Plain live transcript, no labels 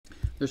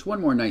There's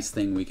one more nice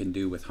thing we can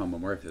do with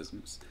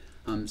homomorphisms.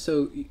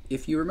 So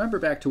if you remember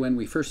back to when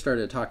we first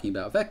started talking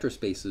about vector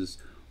spaces,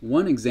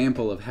 one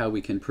example of how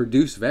we can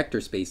produce vector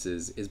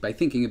spaces is by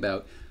thinking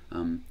about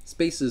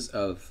spaces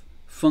of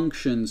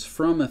functions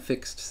from a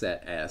fixed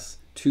set S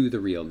to the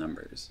real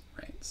numbers,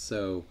 right?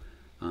 So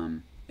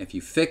if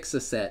you fix a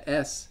set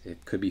S,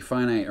 it could be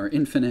finite or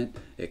infinite,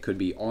 it could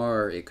be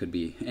R, it could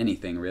be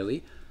anything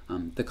really.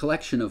 The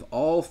collection of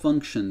all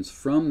functions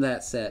from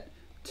that set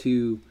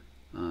to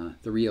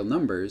the real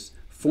numbers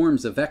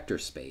forms a vector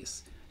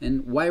space.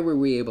 And why were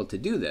we able to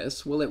do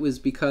this? Well, it was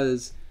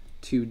because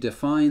to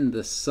define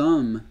the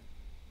sum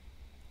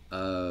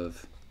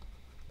of,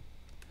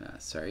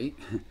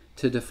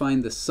 to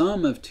define the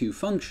sum of two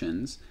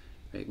functions,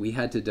 right, we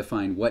had to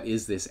define what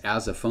is this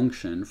as a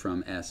function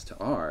from S to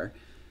R.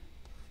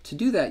 To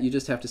do that, you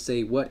just have to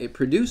say what it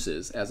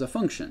produces as a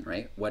function,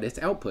 right? What its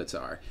outputs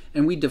are.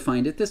 And we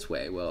defined it this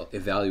way. Well,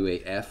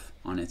 evaluate f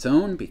on its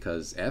own,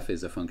 because f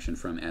is a function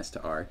from S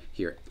to R.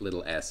 Here,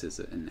 little s is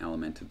an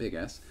element of big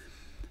S.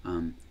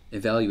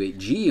 Evaluate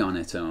g on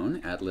its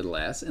own at little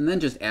s, and then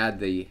just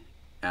add the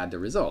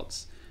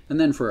results.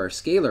 And then for our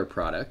scalar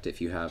product, if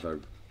you have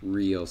a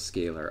real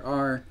scalar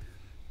r,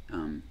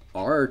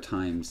 r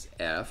times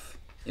f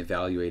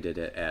evaluated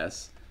at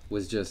s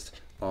was just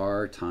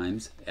r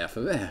times f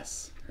of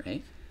s,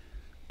 right?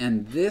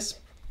 And this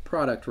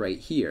product right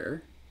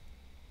here,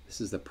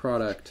 this is the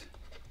product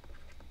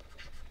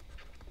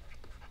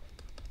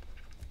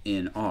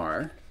in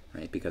R,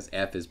 right? Because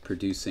f is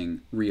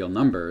producing real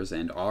numbers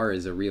and r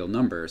is a real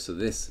number, so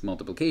this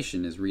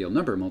multiplication is real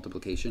number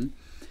multiplication.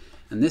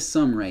 And this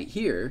sum right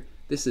here,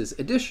 this is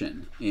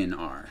addition in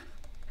R.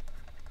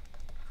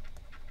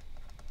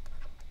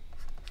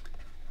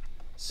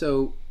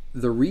 So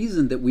the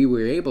reason that we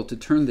were able to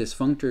turn this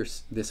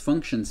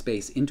function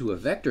space into a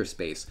vector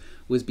space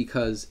was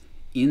because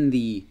in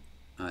the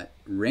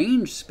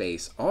range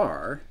space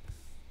R,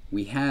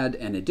 we had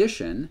an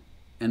addition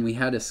and we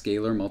had a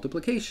scalar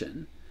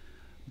multiplication.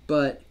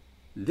 But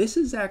this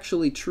is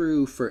actually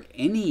true for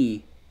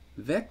any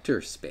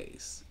vector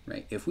space,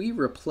 right? If we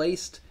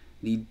replaced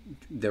the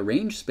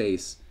range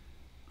space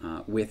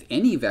with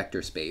any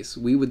vector space,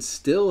 we would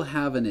still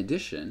have an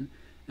addition,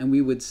 and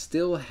we would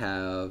still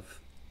have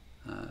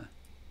a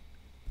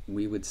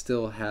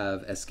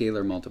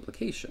scalar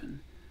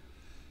multiplication.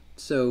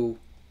 So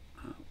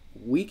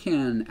we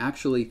can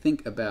actually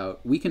think about,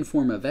 we can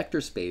form a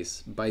vector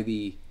space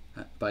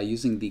by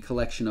using the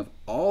collection of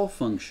all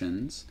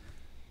functions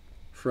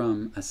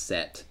from a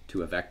set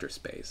to a vector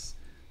space.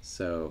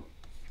 So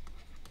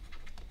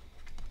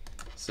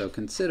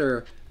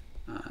consider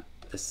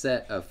a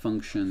set of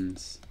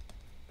functions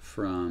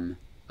from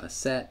a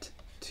set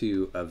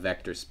to a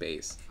vector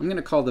space. I'm going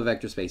to call the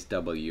vector space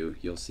W.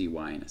 You'll see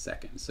why in a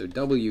second. So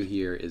W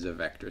here is a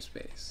vector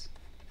space.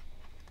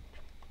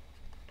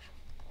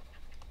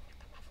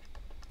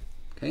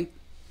 Okay?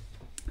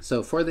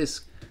 So for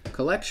this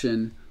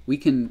collection, we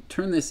can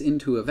turn this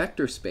into a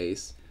vector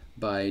space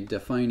by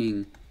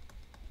defining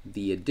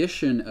the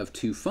addition of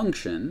two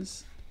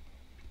functions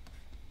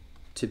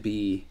to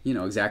be,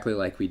 exactly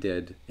like we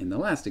did in the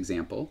last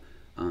example,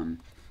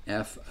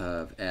 f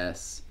of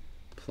s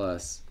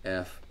plus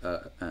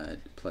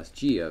plus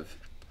g of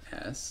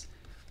s,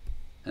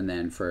 and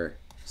then for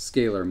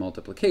scalar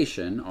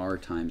multiplication, r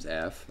times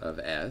f of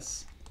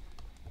s,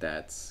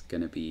 that's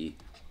going to be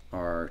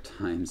r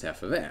times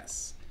f of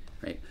s,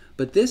 right?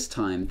 But this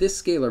time,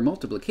 this scalar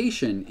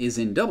multiplication is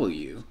in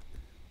W,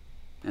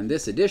 and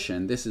this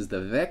addition, this is the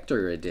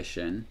vector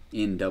addition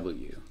in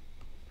W,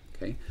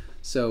 okay?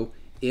 So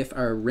if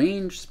our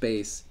range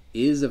space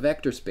is a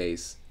vector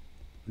space,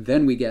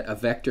 then we get a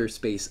vector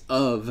space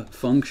of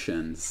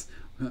functions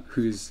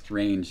whose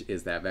range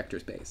is that vector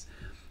space.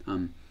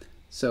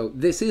 So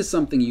this is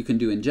something you can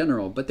do in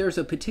general, but there's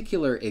a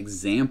particular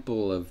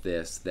example of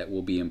this that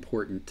will be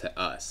important to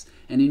us,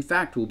 and in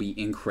fact will be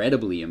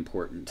incredibly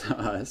important to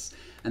us,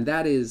 and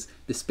that is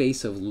the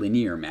space of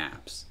linear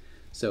maps.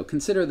 So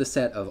consider the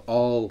set of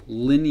all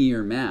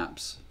linear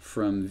maps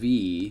from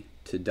V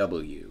to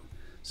W.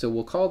 So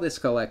we'll call this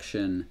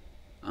collection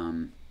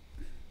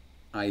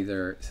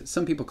either,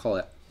 some people call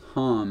it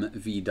Hom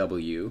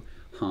VW,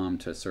 Hom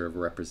to sort of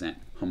represent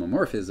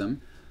homomorphism.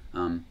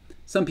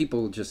 Some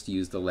people just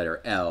use the letter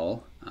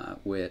L,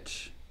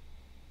 which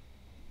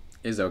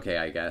is okay,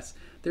 I guess.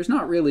 There's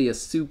not really a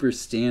super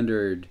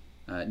standard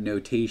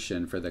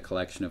notation for the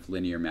collection of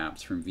linear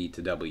maps from V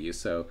to W,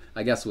 so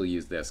I guess we'll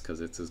use this because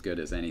it's as good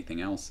as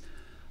anything else.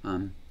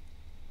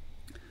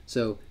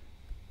 So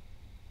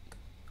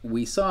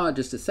we saw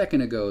just a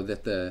second ago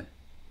that the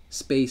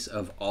space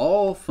of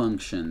all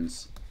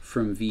functions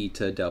from V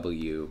to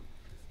W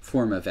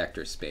form a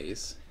vector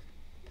space,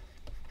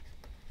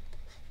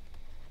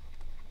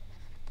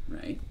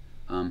 right?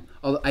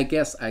 Although I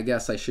guess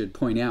I should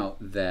point out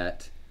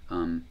that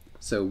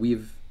so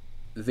we've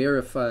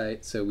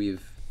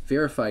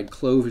verified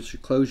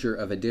closure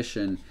of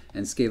addition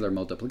and scalar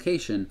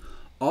multiplication.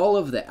 All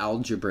of the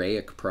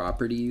algebraic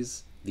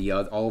properties,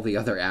 all the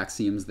other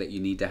axioms that you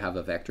need to have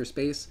a vector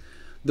space,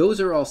 those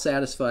are all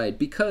satisfied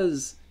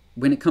because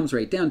when it comes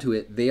right down to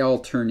it, they all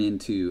turn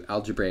into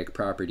algebraic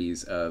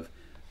properties of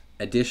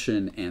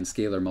addition and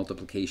scalar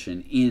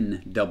multiplication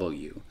in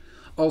W.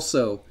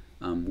 Also,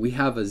 we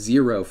have a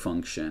zero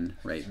function,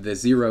 right? The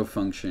zero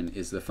function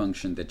is the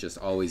function that just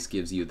always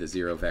gives you the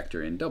zero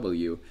vector in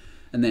W.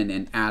 And then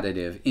an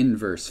additive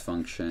inverse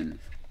function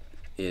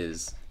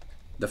is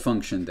the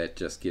function that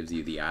just gives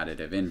you the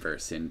additive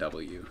inverse in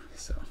W.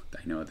 So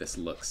I know this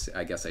looks,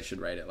 I guess I should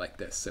write it like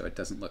this so it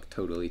doesn't look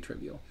totally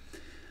trivial.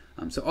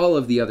 So all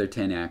of the other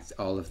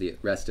all of the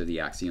rest of the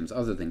axioms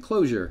other than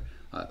closure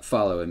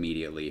follow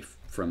immediately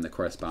from the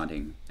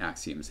corresponding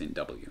axioms in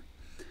W.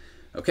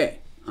 Okay,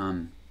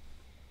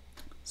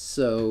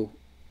 so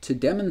to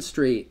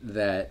demonstrate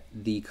that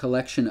the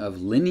collection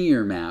of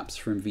linear maps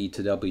from V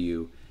to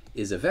W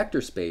is a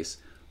vector space,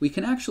 we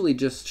can actually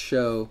just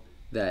show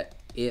that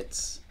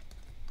it's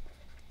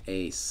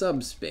a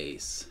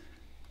subspace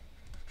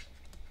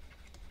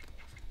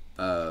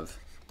of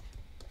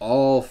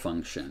all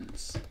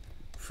functions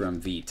from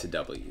V to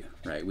W,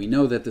 right? We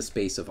know that the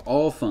space of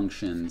all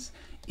functions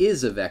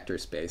is a vector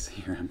space.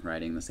 Here I'm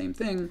writing the same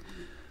thing.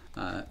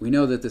 We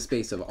know that the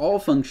space of all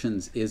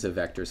functions is a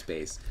vector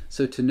space.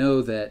 So to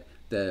know that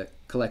the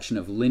collection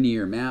of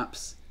linear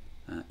maps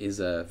is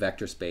a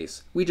vector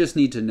space, we just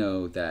need to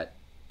know that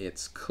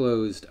it's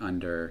closed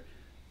under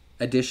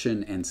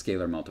addition and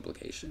scalar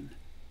multiplication,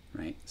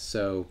 right?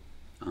 So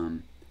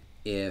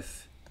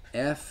if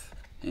F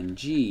and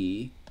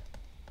G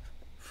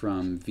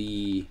from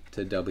V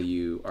to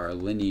W are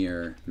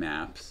linear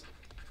maps,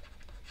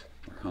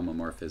 or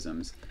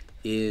homomorphisms,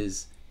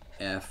 is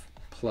F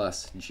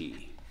plus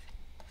G.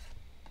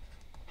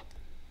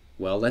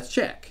 Well, let's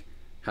check.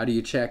 How do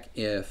you check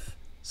if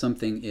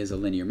something is a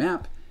linear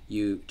map?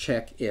 You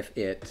check if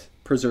it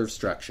preserves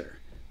structure,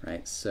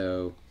 right?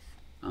 So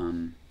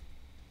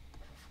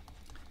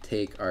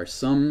take our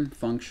sum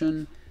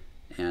function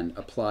and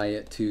apply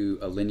it to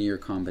a linear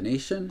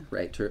combination,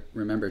 right?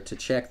 Remember, to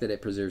check that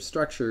it preserves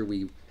structure,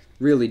 we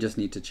really just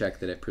need to check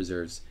that it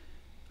preserves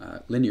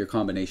linear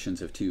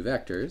combinations of two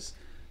vectors.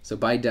 So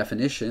by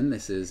definition,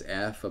 this is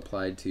F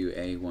applied to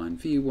A1,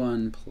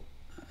 V1,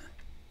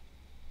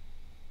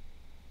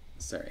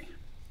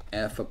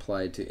 F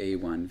applied to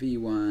A1,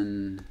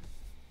 V1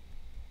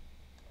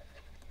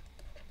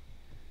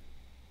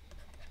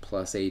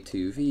 plus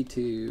A2,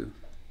 V2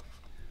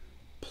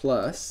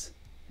 plus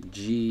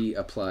G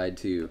applied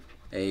to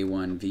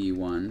A1,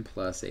 V1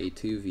 plus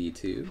A2,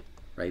 V2,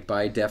 right?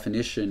 By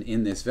definition,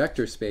 in this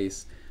vector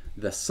space,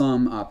 the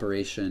sum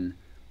operation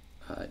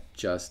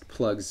just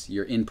plugs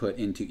your input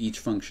into each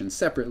function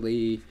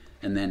separately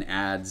and then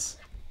adds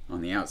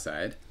on the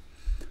outside.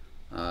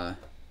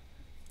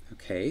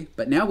 Okay,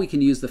 but now we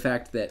can use the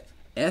fact that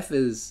F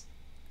is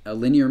a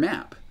linear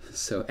map.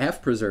 So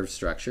F preserves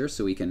structure,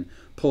 so we can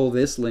pull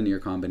this linear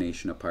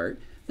combination apart.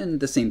 And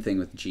the same thing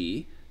with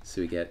G.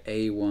 So we get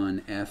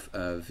A1 F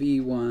of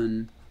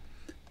V1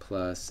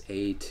 plus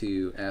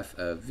A2 F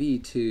of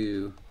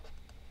V2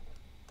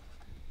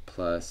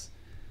 plus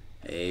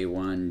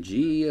A1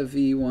 G of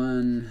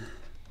V1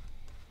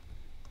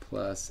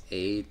 plus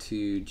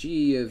A2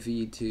 G of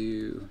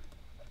V2.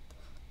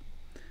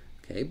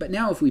 Okay, but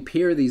now if we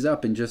pair these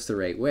up in just the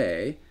right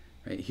way,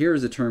 right,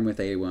 here's a term with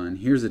A1,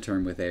 here's a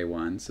term with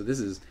A1. So this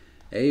is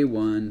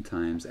A1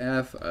 times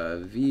F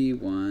of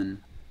V1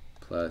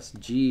 plus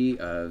G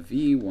of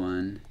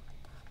V1.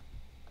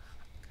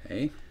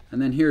 Okay,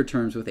 and then here are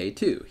terms with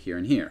A2, here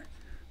and here.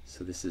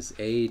 So this is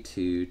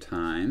A2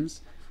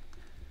 times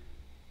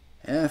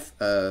F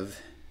of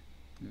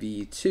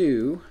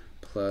V2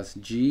 plus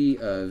G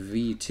of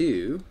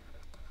V2.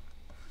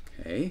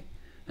 Okay,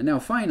 and now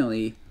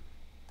finally,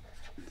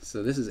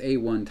 so this is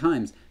A1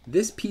 times,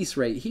 this piece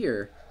right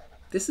here,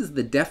 this is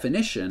the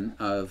definition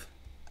of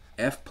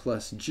F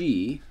plus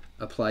G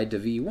applied to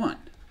V1.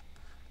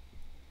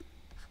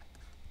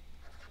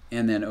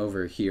 And then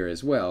over here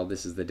as well,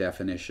 this is the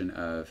definition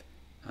of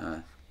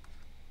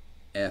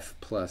F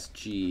plus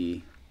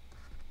G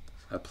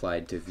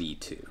applied to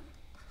V2,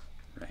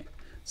 right?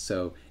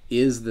 So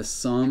is the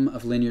sum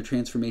of linear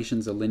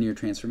transformations a linear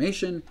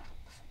transformation,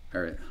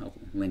 or a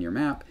linear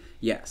map?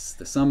 Yes,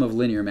 the sum of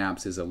linear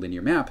maps is a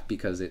linear map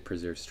because it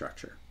preserves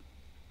structure.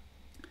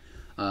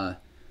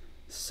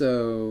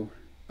 So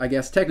I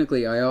guess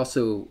technically I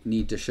also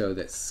need to show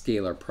that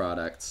scalar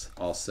products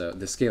also,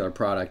 the scalar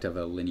product of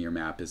a linear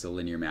map is a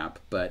linear map,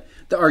 but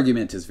the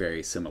argument is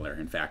very similar.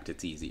 In fact,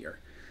 it's easier.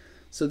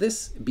 So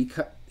this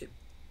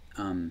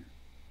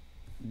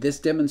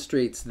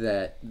demonstrates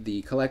that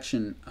the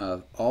collection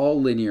of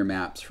all linear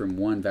maps from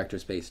one vector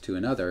space to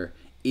another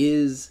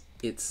is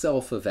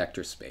itself a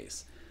vector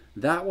space.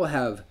 That will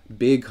have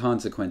big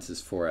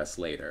consequences for us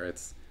later.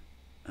 It's,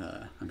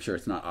 I'm sure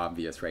it's not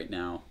obvious right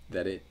now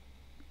that it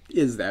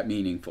is that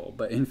meaningful,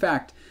 but in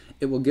fact,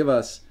 it will give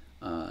us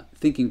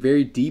thinking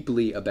very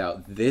deeply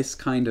about this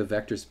kind of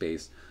vector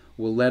space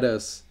will let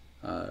us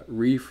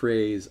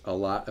rephrase a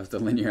lot of the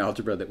linear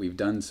algebra that we've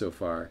done so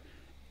far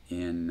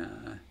in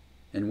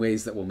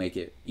ways that will make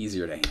it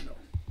easier to handle.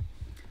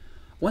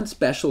 One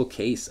special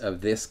case of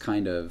this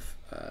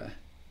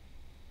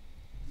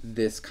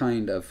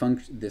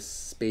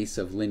space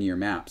of linear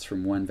maps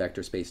from one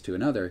vector space to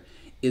another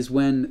is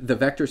when the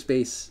vector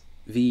space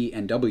v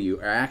and w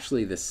are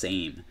actually the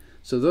same.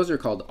 So those are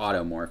called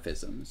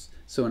automorphisms.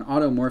 So an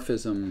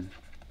automorphisms,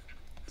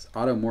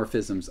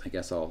 I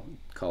guess I'll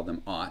call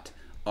them aught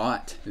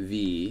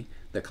v,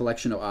 the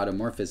collection of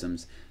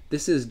automorphisms,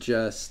 this is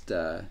just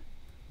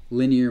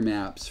linear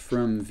maps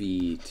from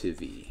v to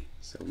v.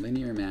 So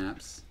linear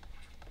maps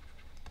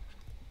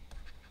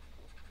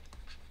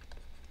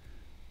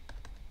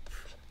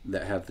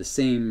that have the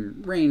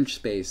same range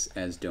space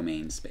as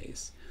domain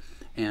space.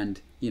 And,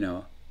 you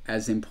know,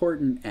 as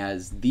important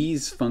as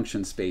these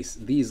function space,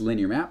 these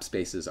linear map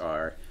spaces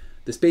are,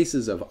 the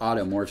spaces of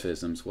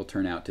automorphisms will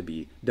turn out to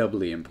be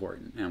doubly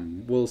important.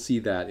 And we'll see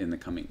that in the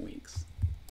coming weeks.